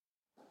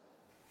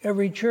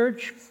Every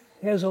church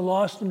has a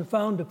lost and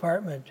found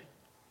department.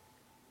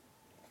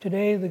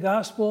 Today, the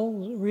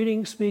gospel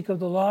readings speak of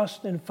the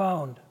lost and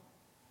found.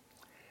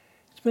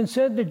 It's been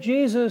said that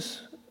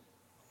Jesus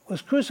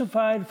was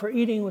crucified for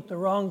eating with the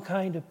wrong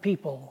kind of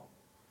people,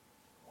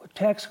 with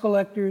tax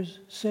collectors,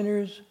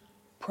 sinners,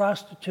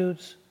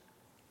 prostitutes,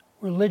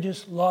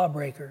 religious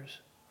lawbreakers.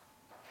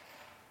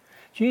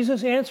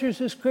 Jesus answers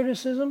this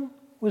criticism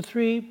with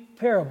 3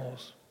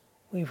 parables.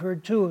 We've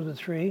heard 2 of the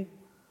 3.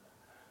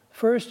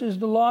 First is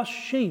the lost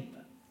sheep,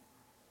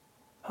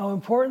 how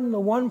important the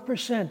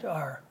 1%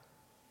 are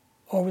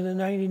over the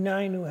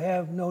 99 who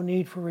have no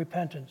need for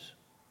repentance.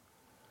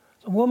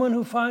 The woman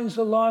who finds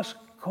the lost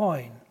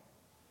coin.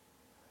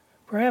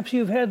 Perhaps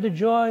you've had the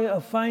joy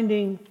of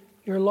finding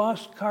your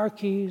lost car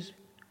keys,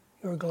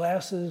 your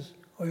glasses,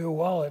 or your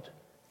wallet,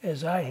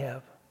 as I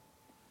have.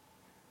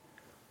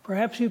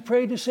 Perhaps you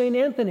prayed to St.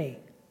 Anthony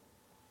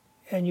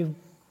and you've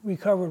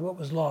recovered what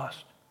was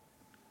lost.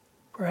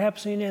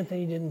 Perhaps St.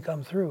 Anthony didn't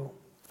come through.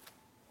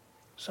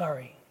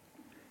 Sorry.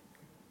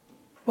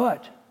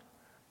 But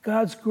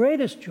God's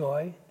greatest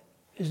joy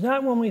is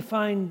not when we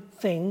find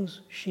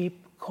things,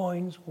 sheep,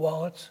 coins,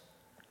 wallets,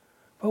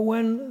 but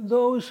when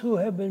those who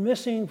have been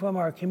missing from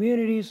our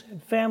communities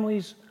and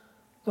families,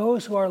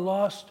 those who are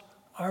lost,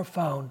 are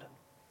found.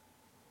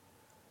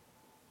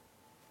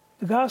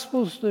 The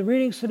Gospels, the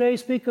readings today,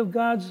 speak of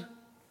God's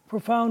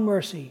profound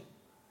mercy.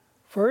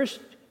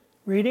 First,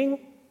 reading,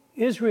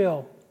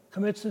 Israel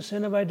commits the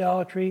sin of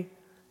idolatry.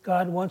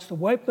 God wants to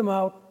wipe them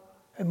out,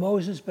 and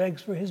Moses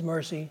begs for his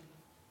mercy,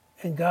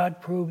 and God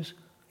proves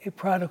a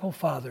prodigal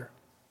father.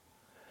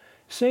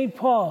 St.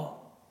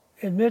 Paul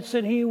admits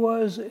that he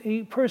was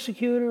a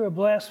persecutor, a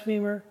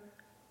blasphemer,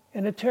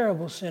 and a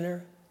terrible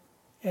sinner,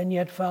 and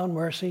yet found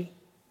mercy.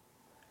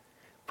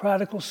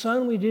 Prodigal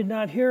son we did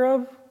not hear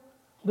of,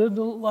 lived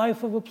the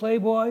life of a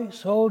playboy,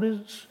 sowed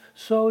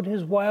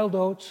his wild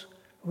oats,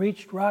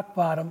 reached rock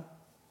bottom.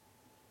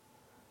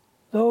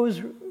 Those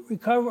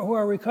who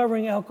are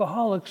recovering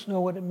alcoholics know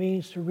what it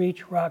means to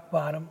reach rock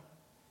bottom.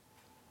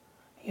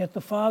 Yet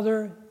the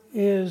Father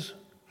is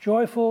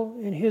joyful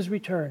in his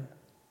return.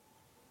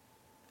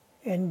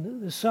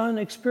 And the Son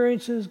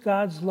experiences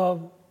God's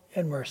love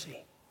and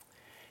mercy.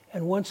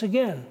 And once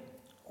again,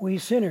 we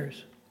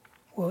sinners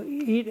will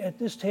eat at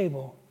this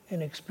table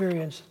and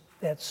experience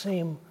that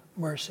same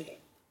mercy.